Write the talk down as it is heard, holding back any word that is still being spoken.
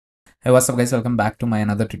Hey, what's up guys, welcome back to my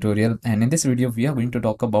another tutorial, and in this video we are going to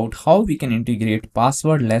talk about how we can integrate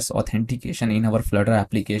passwordless authentication in our Flutter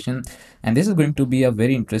application. And this is going to be a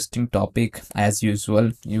very interesting topic. As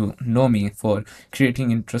usual, you know me for creating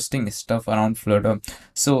interesting stuff around Flutter.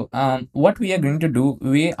 So what we are going to do,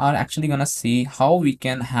 we are actually gonna see how we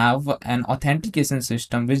can have an authentication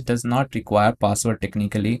system which does not require password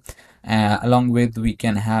technically. Along with, we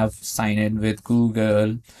can have sign in with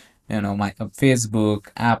Google, my Facebook,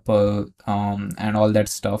 Apple, and all that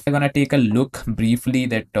stuff. We're gonna take a look briefly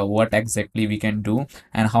that what exactly we can do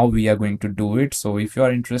and how we are going to do it. So if you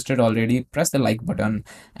are interested already, press the like button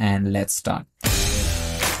and let's start.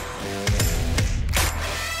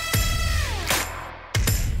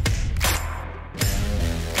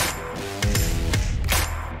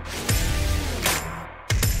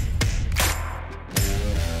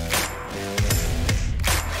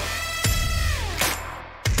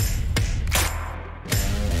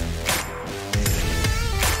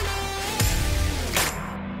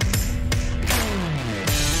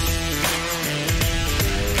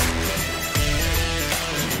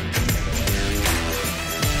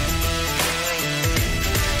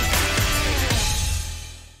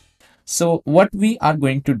 So what we are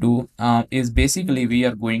going to do is basically we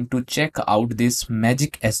are going to check out this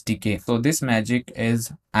Magic SDK. So this Magic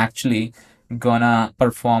is actually gonna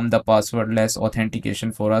perform the passwordless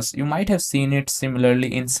authentication for us. You might have seen it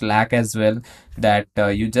similarly in Slack as well, that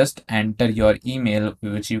you just enter your email,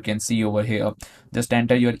 which you can see over here. Just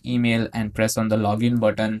enter your email and press on the login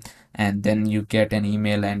button, and then you get an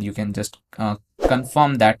email and you can just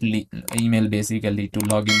confirm that email basically to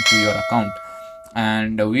log into your account.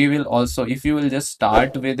 And we will also, if you will just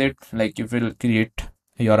start with it, like if you will create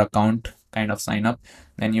your account, kind of sign up,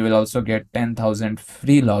 then you will also get 10,000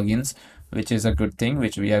 free logins, which is a good thing,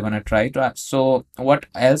 which we are going to try to. So what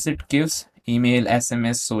else it gives? Email,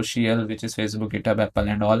 SMS, social, which is Facebook, GitHub, Apple,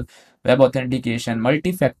 and all. Web authentication,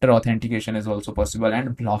 multi-factor authentication is also possible,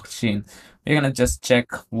 and blockchain. We're gonna just check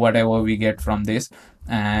whatever we get from this,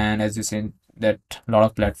 and as you see that a lot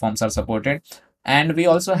of platforms are supported. And we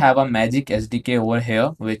also have a Magic SDK over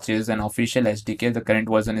here, which is an official SDK. The current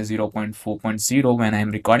version is 0.4.0 when I'm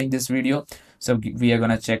recording this video. So we are going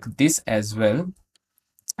to check this as well.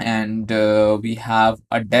 And we have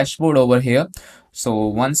a dashboard over here. So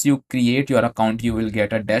once you create your account, you will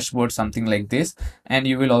get a dashboard, something like this. And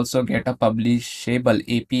you will also get a publishable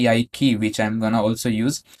API key, which I'm going to also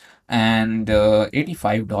use. And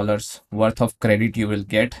 $85 worth of credit you will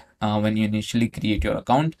get when you initially create your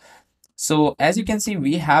account. So as you can see,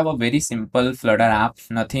 we have a very simple Flutter app,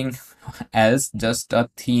 nothing else, just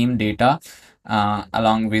a theme data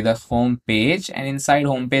along with a home page. And inside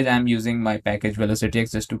home page, I'm using my package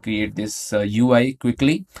VelocityX just to create this UI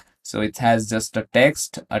quickly. So it has just a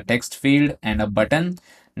text field and a button,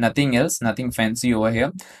 nothing else, nothing fancy over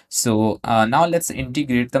here. So now let's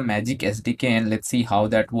integrate the Magic SDK and let's see how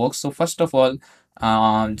that works. So first of all,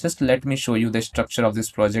 just let me show you the structure of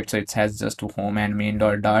this project. So it has just home and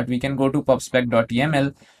main.dart. We can go to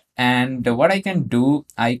pubspec.yml, and what I can do,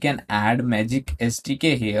 I can add Magic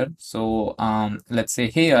SDK here. So let's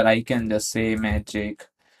say here I can just say Magic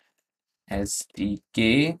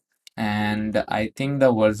SDK, and I think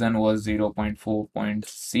the version was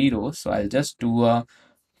 0.4.0. So I'll just do a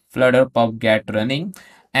Flutter pub get running.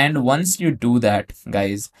 And once you do that,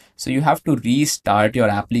 guys, so you have to restart your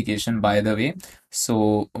application, by the way.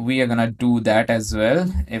 So we are gonna do that as well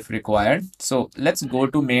if required. So let's go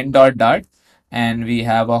to main.dart, and we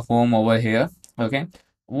have a home over here. Okay,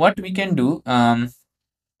 what we can do,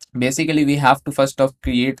 basically we have to first of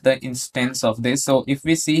create the instance of this. So if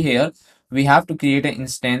we see here, we have to create an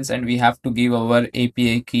instance and we have to give our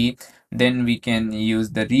API key. Then we can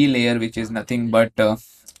use the relayer, which is nothing but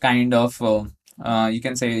kind of you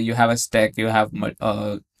can say you have a stack, you have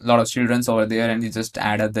a lot of childrens over there, and you just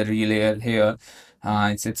add the relayer here.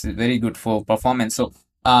 It's very good for performance. So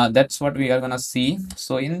that's what we are gonna see.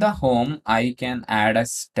 So in the home, I can add a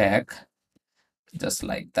stack just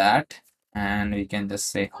like that, and we can just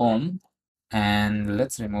say home, and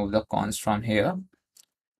let's remove the const from here,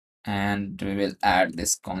 and we will add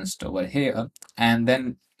this const over here. And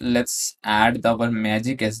then let's add our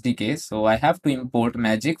Magic SDK. So I have to import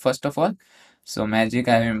Magic first of all. So Magic,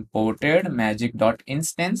 I have imported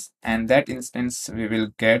magic.instance, and that instance we will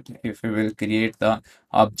get if we will create the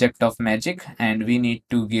object of Magic, and we need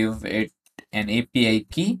to give it an API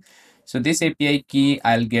key. So this API key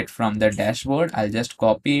I'll get from the dashboard. I'll just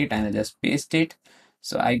copy it and I'll just paste it.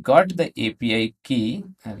 So I got the API key.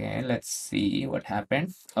 Okay, let's see what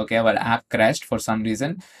happened. Okay, our app crashed for some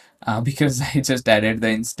reason because I just added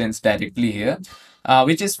the instance directly here,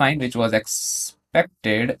 which is fine, which was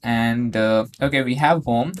expected. And okay, we have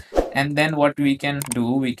home. And then what we can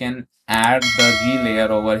do, we can add the relayer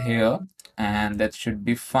over here, and that should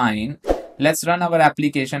be fine. Let's run our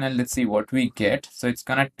application and let's see what we get. So it's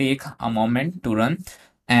gonna take a moment to run.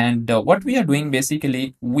 And what we are doing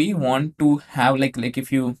basically, we want to have like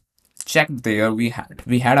if you check there, we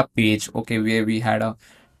had a page, okay, where we had a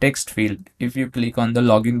text field. If you click on the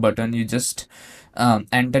login button, you just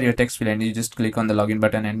enter your text field and you just click on the login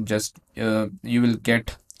button, and just you will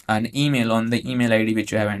get an email on the email ID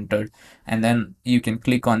which you have entered, and then you can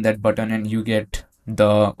click on that button and you get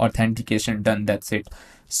the authentication done. That's it.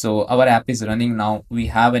 So our app is running now. We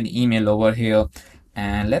have an email over here,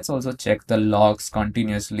 and let's also check the logs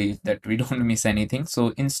continuously that we don't miss anything.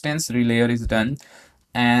 So instance relayer is done.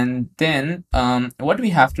 And then what we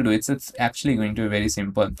have to do, it's actually going to be very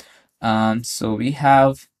simple. So we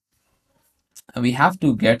have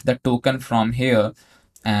to get the token from here.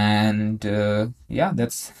 And yeah,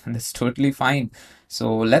 that's totally fine.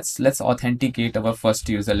 So let's authenticate our first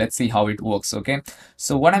user. Let's see how it works. Okay,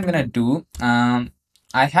 so what I'm gonna do, I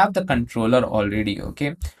have the controller already.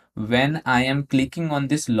 Okay, when I am clicking on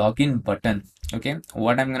this login button, okay,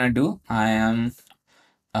 what I'm gonna do, I am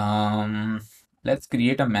let's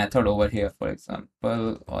create a method over here, for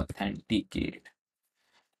example, authenticate.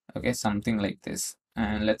 Okay, something like this,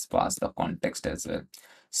 and let's pass the context as well.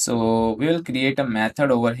 So we will create a method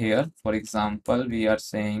over here. For example, we are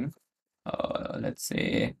saying let's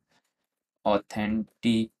say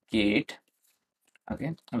authenticate,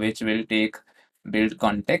 okay, which will take build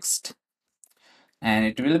context, and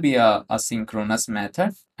it will be a asynchronous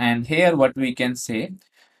method. And here what we can say,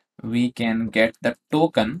 we can get the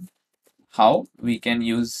token. How we can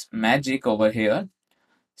use magic over here.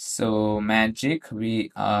 So magic we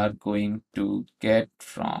are going to get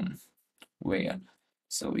from where?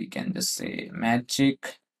 So we can just say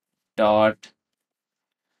magic dot,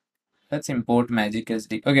 let's import magic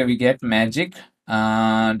SD. Okay, we get magic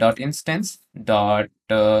dot instance dot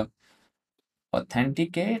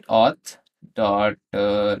authenticate auth dot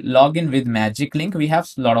login with magic link. We have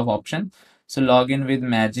a lot of options. So login with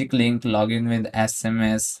magic link, login with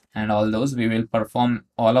SMS, and all those. We will perform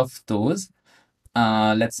all of those.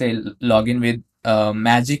 Let's say login with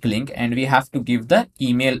magic link, and we have to give the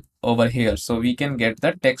email over here, so we can get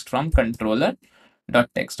the text from controller dot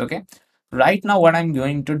text. Okay, right now what I'm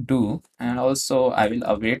going to do, and also I will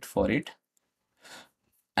await for it,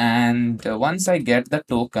 and once I get the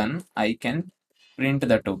token, I can print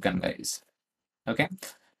the token, guys. Okay,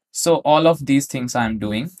 so all of these things I'm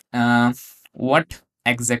doing. What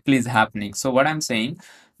exactly is happening? So what I'm saying,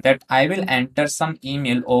 that I will enter some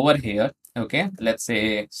email over here. Okay, let's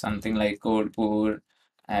say something like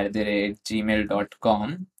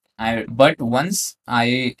codepool@gmail.com. But once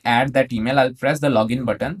I add that email, I'll press the login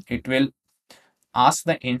button. It will ask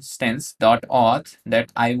the instance.auth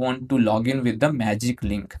that I want to log in with the magic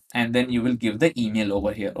link, and then you will give the email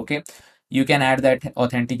over here. Okay, you can add that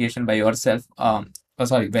authentication by yourself.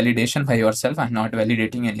 Sorry, validation by yourself. I'm not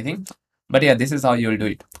validating anything, but yeah, this is how you will do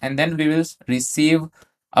it. And then we will receive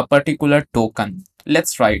a particular token.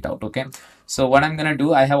 Let's try it out. Okay, so what I'm gonna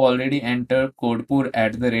do, I have already entered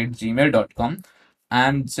codepool@gmail.com.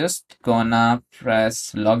 I'm just gonna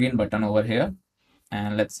press login button over here,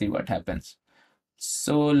 and let's see what happens.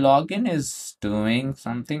 So login is doing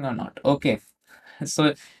something or not. Okay,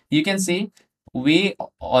 so you can see we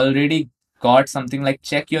already got something like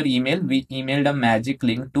check your email. We emailed a magic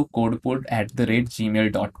link to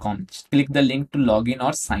codeput@gmail.com. Click the link to login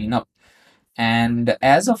or sign up. And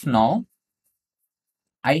as of now,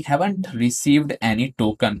 I haven't received any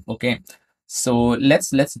token. Okay, so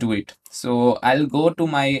let's do it. So I'll go to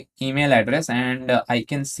my email address, and I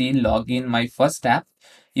can see login my first app.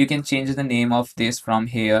 You can change the name of this from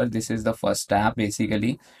here. This is the first app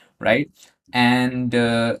basically, right? And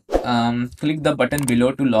click the button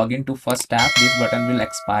below to log into first app. This button will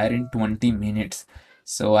expire in 20 minutes.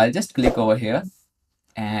 So I'll just click over here,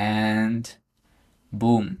 and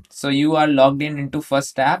boom, so you are logged in into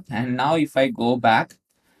first app. And now if I go back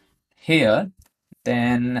here,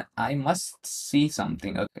 then I must see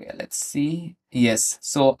something. Okay, let's see. Yes,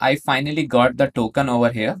 so I finally got the token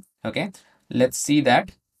over here. Okay, let's see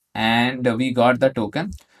that. And we got the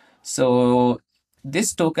token. So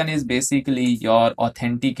this token is basically your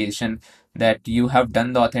authentication, that you have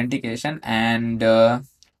done the authentication, and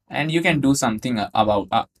you can do something about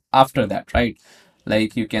after that, right?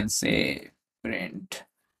 Like you can say print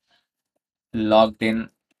logged in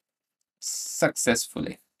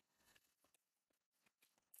successfully.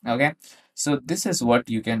 Okay, so this is what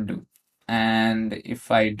you can do. And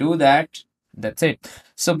if I do that, that's it.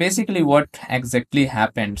 So basically what exactly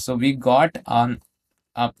happened, so we got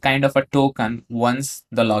a kind of a token once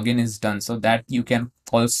the login is done, so that you can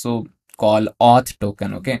also call auth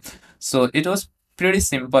token. Okay, so it was pretty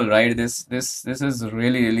simple, right? This is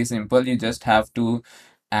really simple. You just have to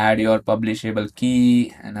add your publishable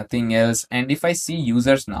key and nothing else. And if I see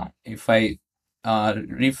users now, if I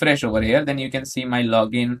refresh over here, then you can see my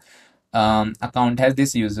login account has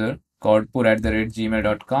this user called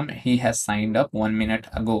pur@gmail.com. He has signed up 1 minute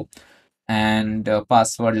ago, and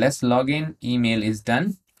passwordless login, email is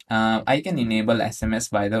done. I can enable SMS,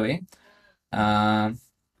 by the way, uh,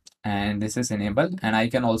 and this is enabled, and I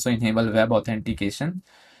can also enable web authentication.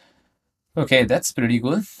 Okay, that's pretty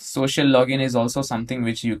good. Social login is also something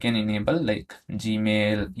which you can enable, like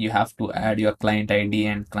Gmail. You have to add your client ID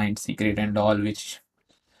and client secret and all, which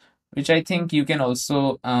I think you can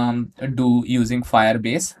also do using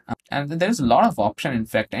Firebase. And there's a lot of option, in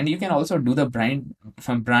fact, and you can also do the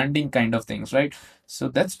branding kind of things, right? So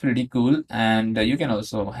that's pretty cool. And you can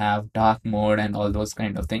also have dark mode and all those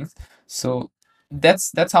kind of things. So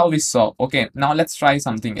that's how we saw. Okay, now let's try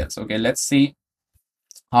something else. Okay, let's see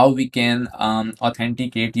how we can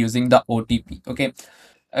authenticate using the OTP. Okay,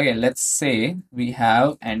 let's say we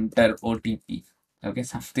have enter OTP. Okay,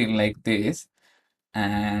 something like this,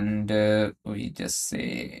 and we just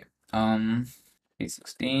say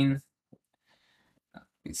P16,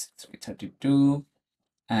 P32,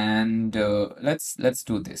 and let's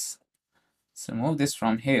do this. So move this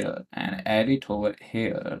from here and add it over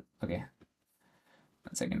here. Okay,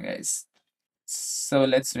 1 second, guys. So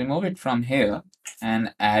let's remove it from here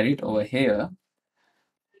and add it over here.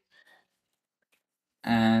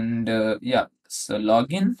 And yeah, so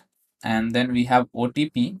login, and then we have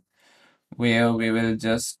OTP, where we will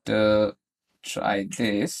just try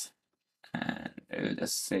this, and we'll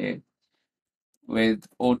just say with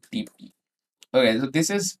OTP. Okay, so this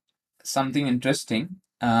is something interesting.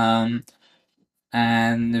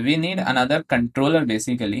 And we need another controller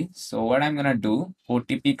basically. So what I'm gonna do,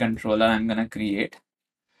 OTP controller I'm gonna create,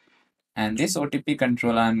 and this OTP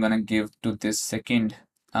controller I'm gonna give to this second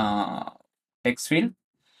text field,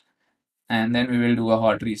 and then we will do a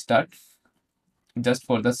hot restart just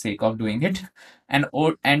for the sake of doing it, and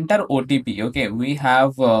enter OTP. Okay, we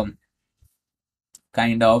have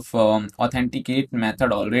kind of authenticate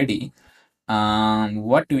method already.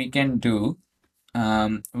 What we can do,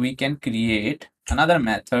 we can create another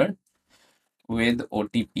method with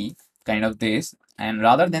OTP, kind of this, and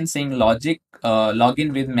rather than saying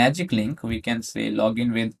login with magic link, we can say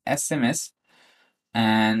login with SMS,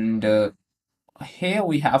 and here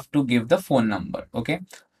we have to give the phone number. Okay,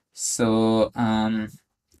 so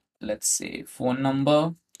let's say phone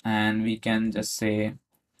number, and we can just say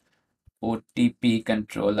OTP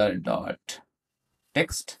controller dot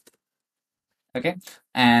text. Okay,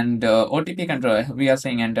 and OTP controller, we are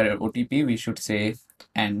saying enter OTP, we should say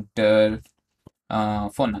enter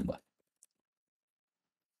phone number.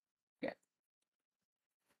 Okay,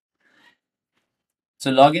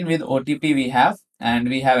 so login with OTP we have, and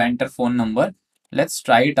we have enter phone number. Let's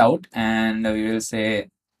try it out, and we will say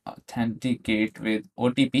authenticate with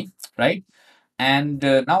OTP, right? And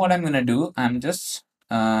now what I'm gonna do, I'm just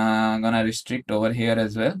gonna restrict over here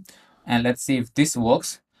as well, and let's see if this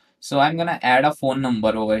works. So I'm gonna add a phone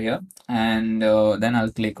number over here, and then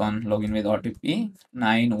I'll click on login with OTP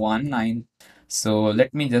 919. So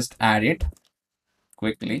let me just add it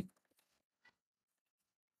quickly,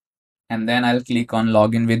 and then I'll click on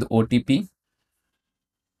login with OTP.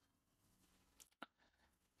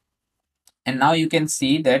 And now you can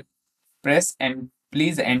see that press and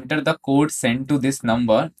please enter the code sent to this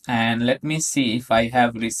number, and let me see if I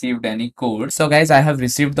have received any code. So guys, I have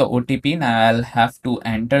received the OTP. Now I'll have to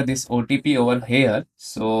enter this OTP over here.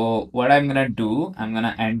 So what I'm gonna do, I'm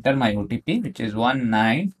gonna enter my OTP, which is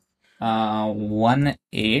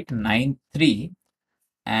 191893,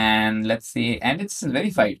 and let's see, and it's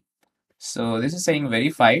verified. So this is saying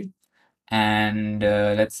verified, and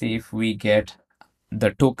let's see if we get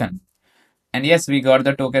the token. And yes, we got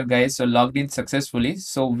the token, guys. So logged in successfully.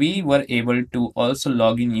 So we were able to also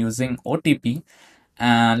log in using OTP.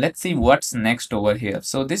 Let's see what's next over here.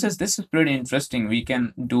 So this is pretty interesting. We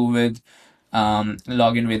can do with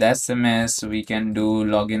login with SMS. We can do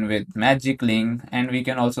login with magic link, and we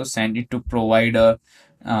can also send it to provider.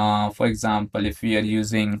 For example, if we are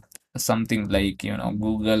using something like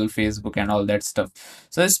Google, Facebook, and all that stuff.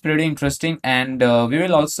 So it's pretty interesting, and we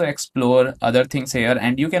will also explore other things here,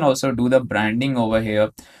 and you can also do the branding over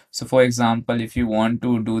here. So for example, if you want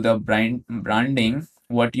to do the branding,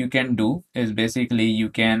 what you can do is basically you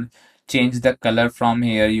can change the color from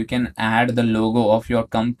here. You can add the logo of your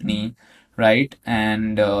company, right?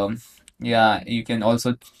 And Yeah, you can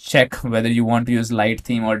also check whether you want to use light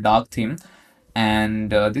theme or dark theme,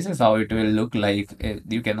 and this is how it will look like.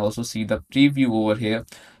 You can also see the preview over here,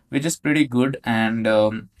 which is pretty good. And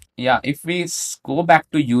yeah, if we go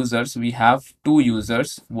back to users, we have two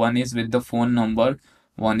users. One is with the phone number,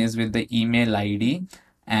 one is with the email ID,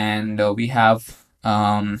 and we have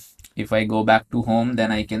if I go back to home,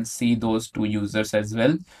 then I can see those two users as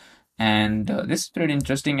well. And this is pretty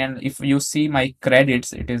interesting. And if you see my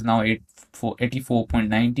credits, it is now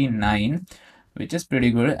 84.99, which is pretty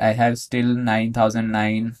good. I have still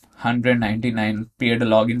 9,999 paid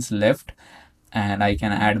logins left, and I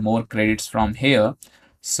can add more credits from here.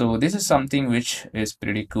 So this is something which is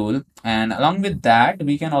pretty cool. And along with that,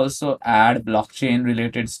 we can also add blockchain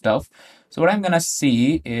related stuff. So what I'm gonna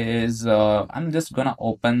see is I'm just gonna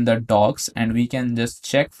open the docs, and we can just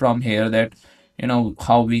check from here that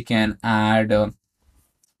how we can add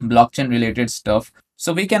blockchain related stuff.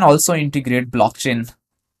 So we can also integrate blockchain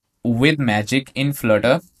with magic in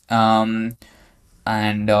Flutter. And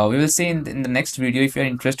we will see in the next video. If you're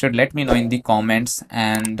interested, let me know in the comments,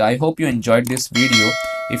 and I hope you enjoyed this video.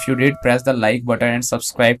 If you did, press the like button and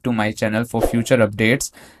subscribe to my channel for future updates.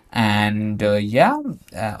 And yeah,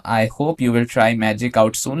 I hope you will try magic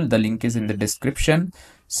out soon. The link is in the description.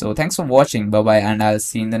 So thanks for watching. Bye bye, and I'll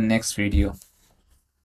see you in the next video.